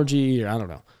kind of allergy or I don't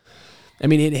know. I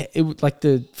mean, it like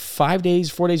the 4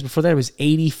 days before that, it was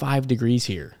 85 degrees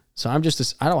here. So I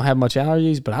don't have much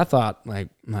allergies, but I thought like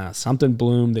something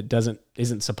bloomed that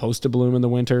isn't supposed to bloom in the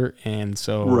winter. And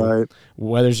so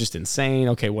weather's just insane.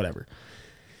 Okay, whatever.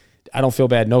 I don't feel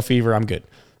bad. No fever. I'm good.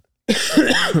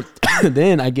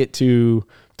 Then I get to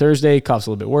Thursday, cough's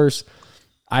a little bit worse.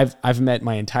 I've met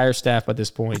my entire staff by this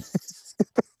point.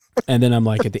 And then I'm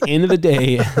like, at the end of the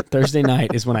day, Thursday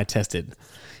night is when I tested.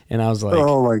 And I was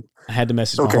like, I had to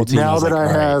message my whole team. Now that I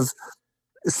have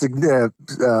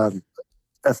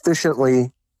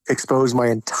efficiently exposed my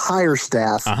entire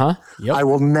staff, I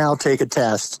will now take a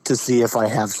test to see if I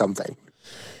have something.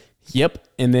 Yep.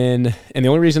 And the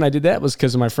only reason I did that was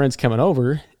because of my friends coming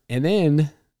over. And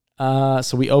then,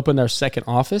 so we opened our second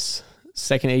office.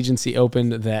 Second agency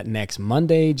opened that next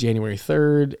Monday, January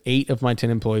 3rd. 8 of my 10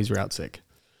 employees were out sick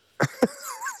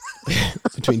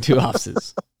between 2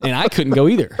 offices. And I couldn't go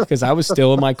either because I was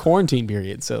still in my quarantine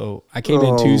period. So I came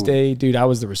in Tuesday. Dude, I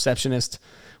was the receptionist,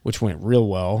 which went real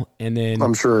well. And then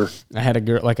I'm sure I had a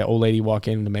girl, like an old lady, walk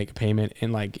in to make a payment.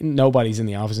 And like nobody's in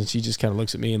the office. And she just kind of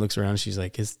looks at me and looks around. And she's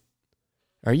like,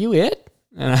 are you it?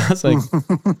 And I was like,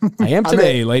 I am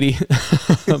today, lady.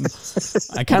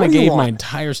 I kind of gave my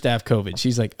entire staff COVID.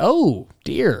 She's like, oh,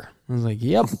 dear. I was like,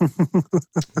 yep.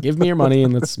 Give me your money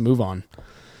and let's move on.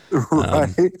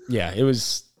 Right. Yeah, it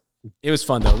was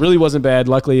fun, though. It really wasn't bad.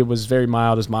 Luckily, it was very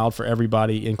mild. It was mild for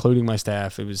everybody, including my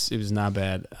staff. It was not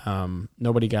bad.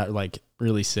 Nobody got, like,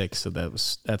 really sick, so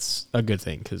that's a good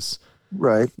thing because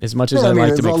as much as I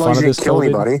like to make fun of this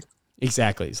COVID.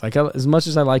 Exactly. It's like as much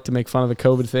as I like to make fun of the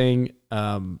COVID thing,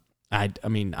 I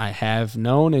mean, I have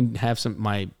known and have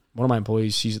one of my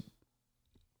employees, she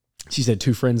said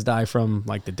 2 friends die from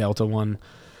like the Delta one.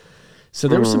 So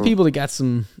there were some people that got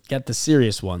the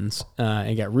serious ones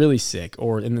and got really sick,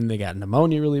 and then they got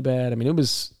pneumonia really bad. I mean, it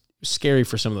was scary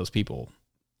for some of those people,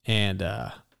 and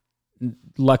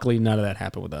luckily none of that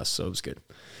happened with us, so it was good.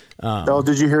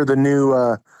 Did you hear the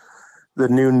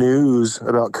new news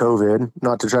about COVID?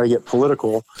 Not to try to get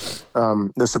political,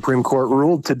 the Supreme Court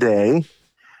ruled today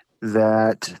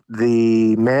that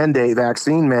the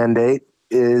vaccine mandate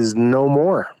is no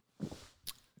more.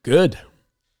 Good.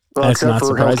 Well, except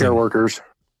for healthcare workers.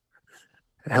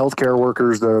 Healthcare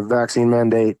workers, the vaccine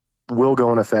mandate will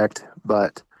go in effect,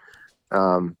 but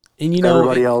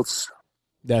everybody else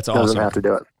doesn't have to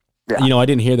do it. Yeah. I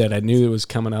didn't hear that. I knew it was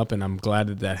coming up, and I'm glad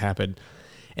that happened.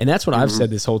 And that's what I've said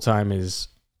this whole time is,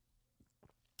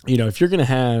 if you're going to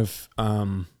have,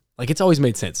 it's always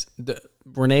made sense.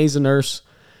 Renee's a nurse.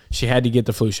 She had to get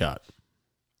the flu shot.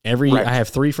 I have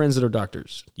 3 friends that are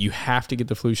doctors. You have to get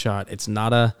the flu shot. It's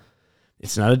not a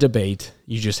debate.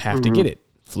 You just have to get it.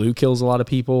 Flu kills a lot of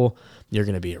people. You're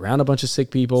going to be around a bunch of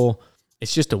sick people.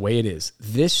 It's just the way it is.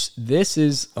 This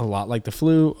is a lot like the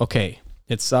flu. Okay,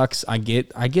 it sucks. I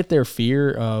get their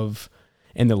fear of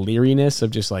and the leeriness of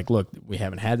just like, look, we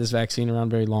haven't had this vaccine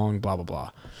around very long, blah blah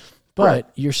blah. But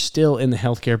you're still in the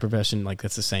healthcare profession. Like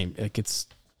that's the same. Like it's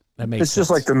just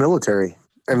like the military.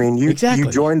 I mean, you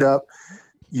joined up.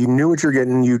 You knew what you're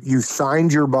getting. You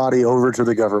signed your body over to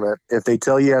the government. If they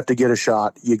tell you have to get a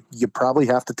shot, you probably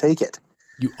have to take it.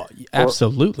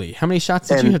 Absolutely. How many shots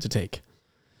did you have to take?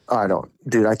 I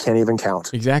can't even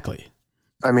count. Exactly.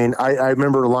 I mean, I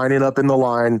remember lining up in the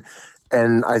line,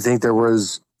 and I think there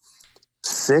was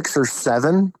 6 or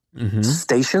 7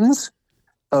 stations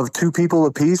of 2 people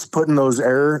apiece putting those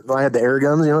I had the air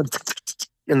guns,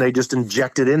 and they just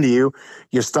inject it into you.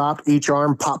 You stop each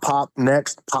arm, pop, pop,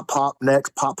 next, pop, pop,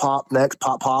 next, pop, pop, next,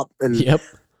 pop, pop. And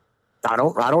I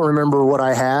don't remember what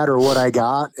I had or what I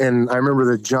got. And I remember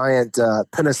the giant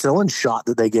penicillin shot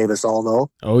that they gave us all,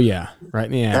 though. Oh, yeah. Right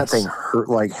in the ass. That thing hurt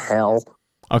like hell.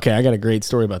 Okay, I got a great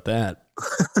story about that.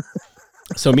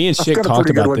 So me and Schick talked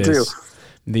about this.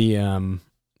 Too.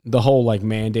 The whole like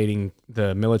mandating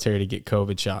the military to get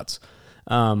COVID shots.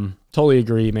 Totally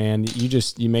agree, man.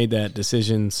 You made that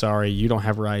decision. Sorry, you don't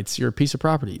have rights. You're a piece of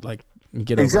property. Like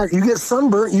get exactly. You get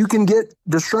sunburnt, you can get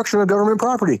destruction of government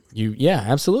property.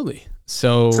 Absolutely.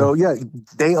 So yeah,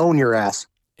 they own your ass.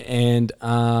 And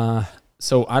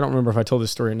so I don't remember if I told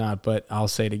this story or not, but I'll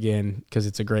say it again because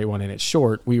it's a great one and it's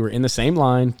short. We were in the same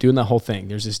line doing the whole thing.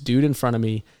 There's this dude in front of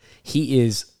me. He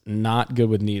is not good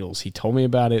with needles. He told me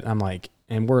about it. I'm like,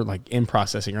 and we're like in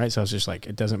processing, right? So I was just like,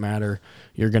 it doesn't matter.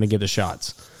 You're going to get the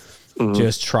shots. Mm-hmm.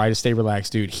 Just try to stay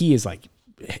relaxed, dude. He is like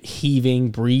heaving,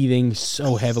 breathing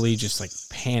so heavily, just like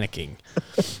panicking.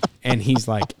 And he's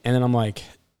like, and then I'm like,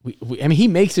 I mean, he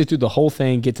makes it through the whole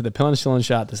thing, get to the penicillin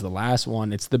shot. This is the last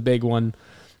one. It's the big one.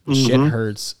 Mm-hmm. Shit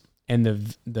hurts. And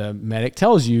the medic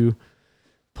tells you,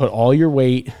 put all your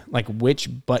weight, like which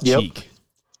butt cheek.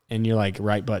 And you're like,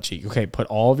 right butt cheek. Okay, put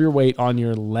all of your weight on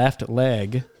your left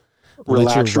leg.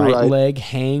 Let your right leg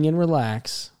hang and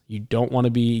relax. You don't want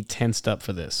to be tensed up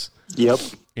for this. Yep.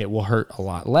 It will hurt a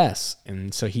lot less.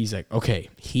 And so he's like, okay,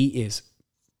 he is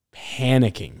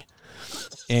panicking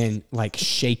and like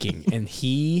shaking. And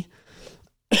he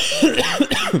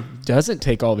doesn't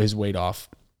take all of his weight off.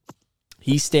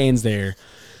 He stands there.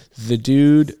 The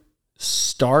dude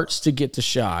starts to get the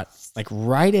shot. Like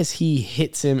right as he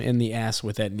hits him in the ass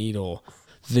with that needle,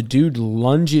 the dude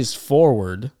lunges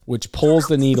forward, which pulls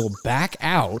the needle back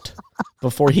out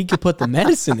before he could put the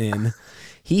medicine in.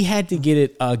 He had to get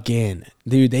it again.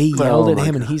 Dude, they yelled at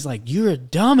him, and he's like, you're a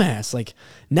dumbass. Like,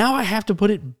 now I have to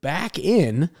put it back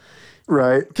in.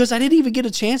 Right. Because I didn't even get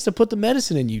a chance to put the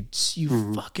medicine in. You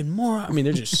fucking moron. I mean,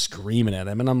 they're just screaming at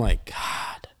him, and I'm like,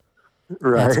 God,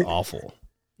 that's awful.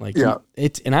 Like,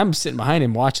 and I'm sitting behind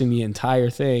him watching the entire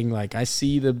thing. Like, I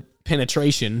see the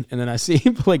penetration, and then I see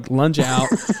him like lunge out.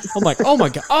 I'm like, oh my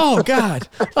God. Oh God.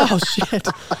 Oh shit.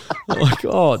 I'm like,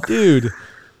 oh dude,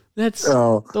 that's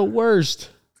the worst.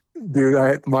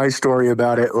 Dude, my story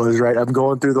about it was, right, I'm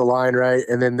going through the line, right,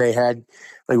 and then they had,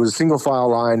 like, it was a single file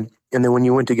line, and then when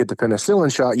you went to get the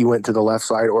penicillin shot, you went to the left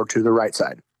side or to the right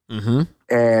side. Mm-hmm.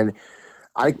 And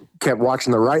I kept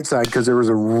watching the right side because there was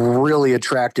a really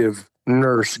attractive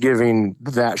nurse giving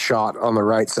that shot on the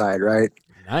right side, right?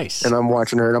 Nice. And I'm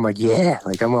watching her, and I'm like, yeah,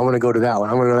 like I'm going to go to that one.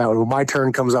 I'm going to go to that one. When my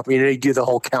turn comes up, you do the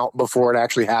whole count before it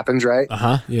actually happens, right?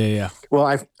 Uh-huh. Yeah. Well,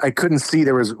 I couldn't see.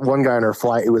 There was one guy on our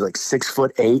flight. It was like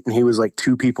 6'8", and he was like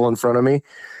 2 people in front of me.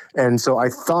 And so I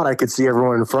thought I could see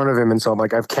everyone in front of him. And so I'm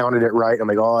like, I've counted it right. I'm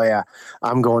like, oh yeah,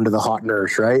 I'm going to the hot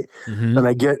nurse, right? Mm-hmm. And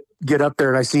I get up there,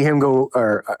 and I see him go,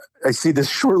 or I see this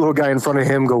short little guy in front of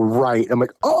him go right. I'm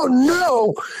like, oh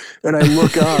no. And I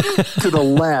look up to the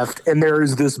left, and there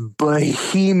is this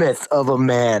behemoth of a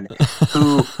man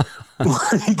who,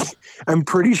 like, I'm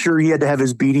pretty sure he had to have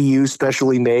his BDU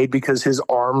specially made because his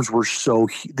arms were so,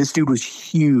 this dude was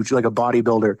huge, like a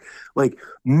bodybuilder, like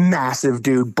massive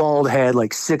dude, bald head,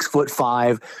 like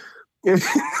 6'5".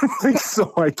 Like,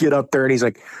 so I get up there, and he's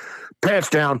like,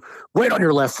 pants down, weight on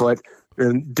your left foot,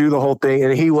 and do the whole thing.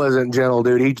 And he wasn't gentle,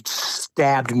 dude. He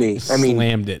stabbed me. I mean,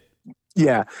 slammed it.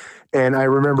 Yeah. And I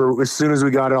remember as soon as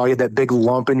we got it, I had that big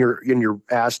lump in your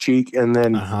ass cheek. And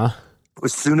then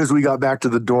as soon as we got back to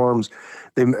the dorms,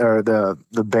 or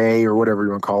the bay or whatever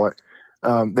you want to call it,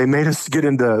 they made us get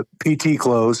into PT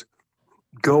clothes,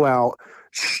 go out,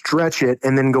 stretch it,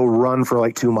 and then go run for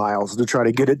like 2 miles to try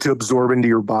to get it to absorb into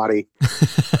your body.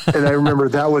 And I remember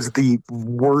that was the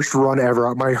worst run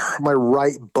ever. My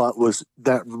right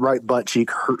butt cheek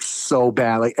hurt so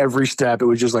bad. Like every step, it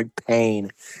was just like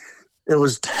pain. It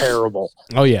was terrible.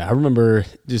 Oh yeah. I remember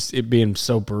just it being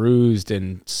so bruised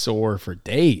and sore for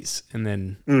days. And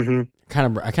then I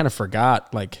kind of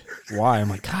forgot like why. I'm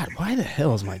like, God, why the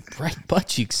hell is my right butt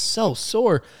cheek so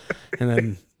sore? And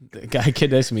then the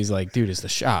kid next to me is like, dude, it's the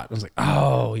shot. I was like,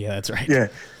 oh yeah, that's right. Yeah.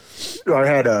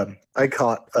 I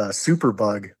caught a super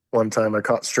bug one time. I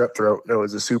caught strep throat. It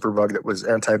was a super bug that was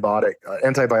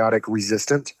antibiotic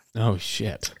resistant. Oh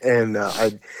shit. And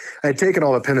I had taken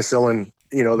all the penicillin,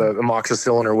 the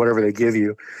amoxicillin or whatever they give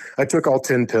you. I took all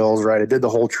 10 pills, right? I did the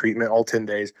whole treatment, all 10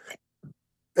 days.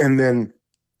 And then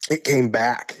it came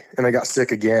back, and I got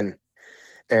sick again.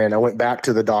 And I went back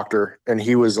to the doctor, and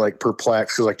he was like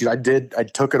perplexed. He was like, I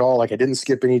took it all. Like I didn't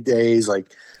skip any days. Like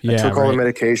I took all the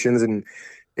medications, and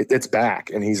it's back.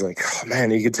 And he's like, oh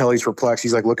man, you could tell he's perplexed.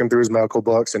 He's like looking through his medical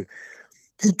books, and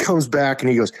he comes back, and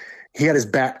he goes, he had his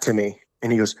back to me,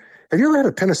 and he goes, have you ever had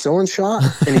a penicillin shot?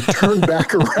 And he turned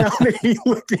back around, and he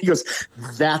looked, and he goes,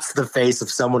 that's the face of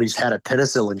someone who's had a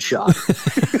penicillin shot.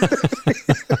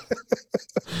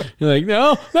 You're like,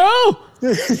 no.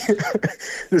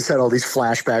 Just had all these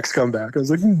flashbacks come back. I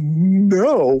was like,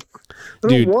 no, I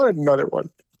don't want another one.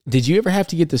 Did you ever have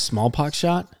to get the smallpox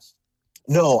shot?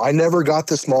 No, I never got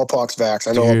the smallpox vax.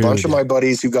 I know a bunch of my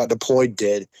buddies who got deployed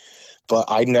did, but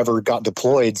I never got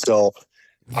deployed, so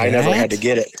I never had to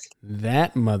get it.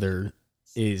 That mother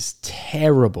is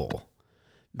terrible.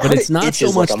 But it's not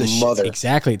so much like the mother.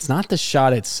 Exactly. It's not the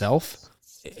shot itself.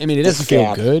 I mean, it doesn't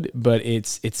feel good, but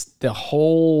it's the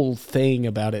whole thing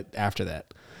about it after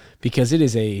that. because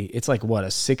it's like what, a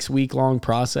 6-week long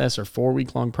process or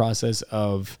 4-week long process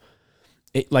of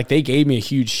it. Like they gave me a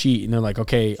huge sheet and they're like,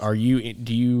 okay,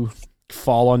 do you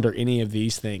fall under any of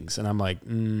these things? And I'm like,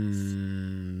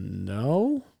 no.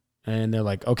 And they're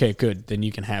like, okay, good. Then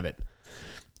you can have it.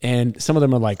 And some of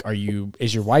them are like,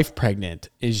 is your wife pregnant?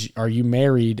 Are you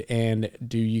married? And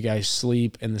do you guys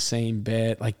sleep in the same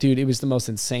bed? Like, dude, it was the most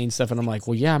insane stuff. And I'm like,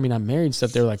 well, yeah, I mean, I'm married and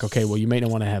stuff. They're like, okay, well, you may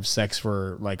not want to have sex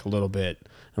for like a little bit.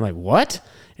 I'm like, what?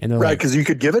 And they're Right, like, because you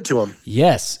could give it to them.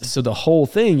 yes. So the whole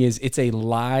thing is it's a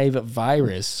live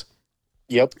virus.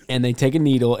 Yep. And they take a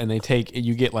needle and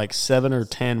you get like 7 or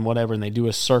 10, whatever, and they do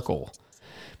a circle.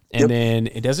 And then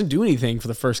it doesn't do anything for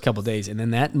the first couple of days. And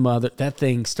then that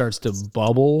thing starts to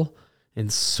bubble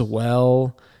and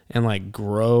swell and like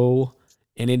grow.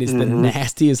 And it is the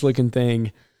nastiest looking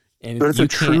thing. And but it's a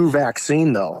true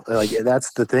vaccine though. Like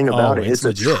that's the thing about it. It's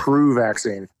legit. A true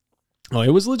vaccine. Oh,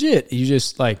 it was legit. You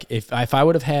just like, if I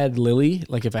would have had Lily,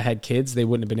 like if I had kids, they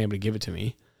wouldn't have been able to give it to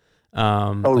me.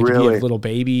 Like really? If you have little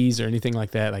babies or anything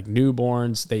like that, like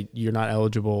newborns, you're not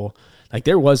eligible. Like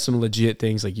there was some legit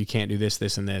things like you can't do this,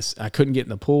 this, and this. I couldn't get in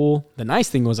the pool. The nice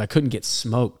thing was I couldn't get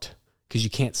smoked because you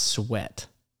can't sweat.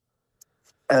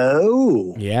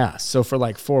 Oh. Yeah. So for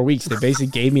like 4 weeks, they basically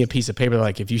gave me a piece of paper.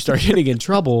 Like if you start getting in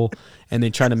trouble and they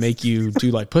try to make you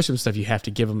do like push-up stuff, you have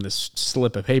to give them this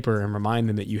slip of paper and remind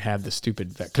them that you have the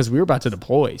stupid, because we were about to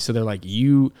deploy. So they're like,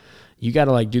 you got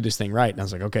to like do this thing right. And I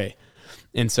was like, okay.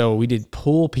 And so we did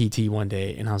pool PT one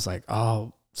day and I was like,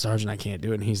 oh, Sergeant, I can't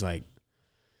do it. And he's like,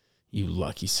 you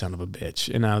lucky son of a bitch.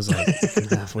 And I was like,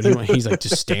 what do you want? He's like,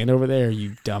 just stand over there,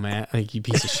 you dumbass, like you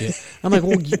piece of shit. I'm like,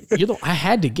 well, I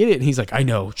had to get it. And he's like, I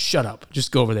know, shut up,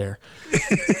 just go over there.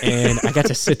 And I got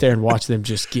to sit there and watch them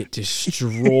just get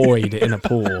destroyed in a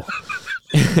pool.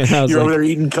 And I was You're like, over there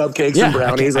eating cupcakes and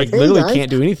brownies. I literally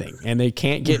can't do anything. And they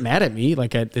can't get mad at me.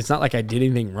 Like it's not like I did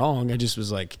anything wrong. I just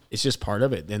was like, it's just part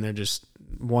of it. And they're just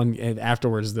and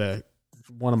afterwards,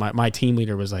 one of my team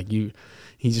leader was like,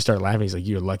 he just started laughing. He's like,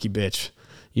 you're a lucky bitch.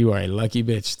 You are a lucky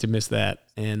bitch to miss that.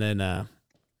 And then,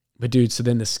 but dude, so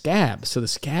then the scab,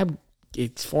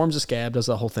 it forms a scab, does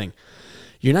the whole thing.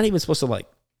 You're not even supposed to like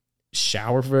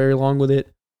shower for very long with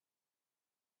it.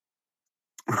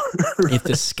 If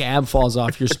the scab falls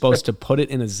off, you're supposed to put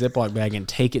it in a Ziploc bag and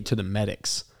take it to the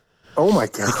medics. Oh my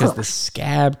God. Because the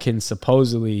scab can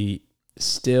supposedly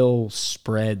still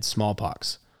spread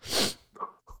smallpox.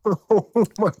 Oh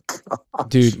my God.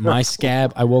 Dude, my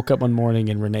scab, I woke up one morning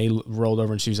and Renee rolled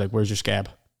over and she was like, where's your scab?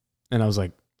 And I was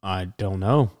like, I don't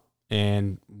know.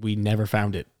 And we never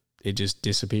found it. It just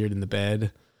disappeared in the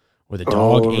bed, or the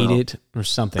dog ate it or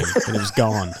something, and it was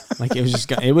gone. Like it was just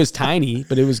it was tiny,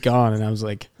 but it was gone. And I was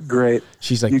like, great.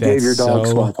 She's like, you that's gave your dog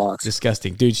so smallpox.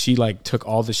 disgusting. Dude, she like took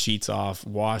all the sheets off,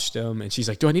 washed them, and she's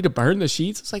like, do I need to burn the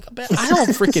sheets? It's like, I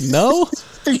don't freaking know.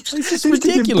 It's just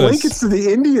ridiculous. Blankets to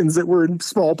the Indians that were in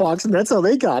smallpox, and that's how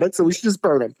they got it, so we should just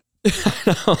burn them.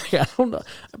 I don't know.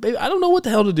 Baby, I don't know what the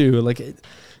hell to do. Like,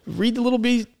 read the little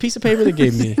piece of paper they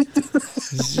gave me.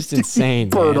 It's just insane.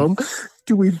 Burn man. them.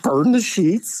 Do we burn the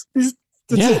sheets?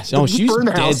 Yeah, no, she's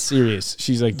dead serious.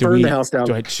 She's like, burn the house down.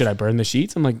 Should I burn the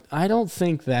sheets? I'm like, I don't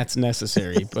think that's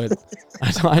necessary, but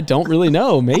I don't really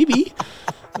know. Maybe.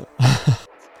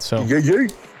 So, all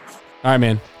right,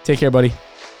 man. Take care, buddy.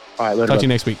 All right, later. Talk to you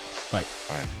next week. Bye.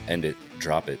 All right, end it,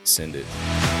 drop it, send it.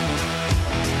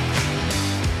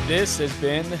 This has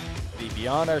been the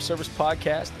Beyond Our Service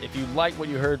podcast. If you like what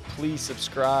you heard, please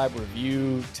subscribe,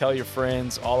 review, tell your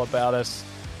friends all about us.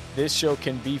 This show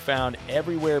can be found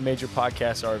everywhere major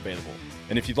podcasts are available.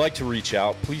 And if you'd like to reach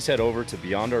out, please head over to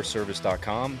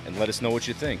beyondourservice.com and let us know what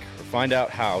you think, or find out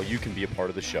how you can be a part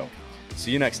of the show.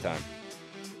 See you next time.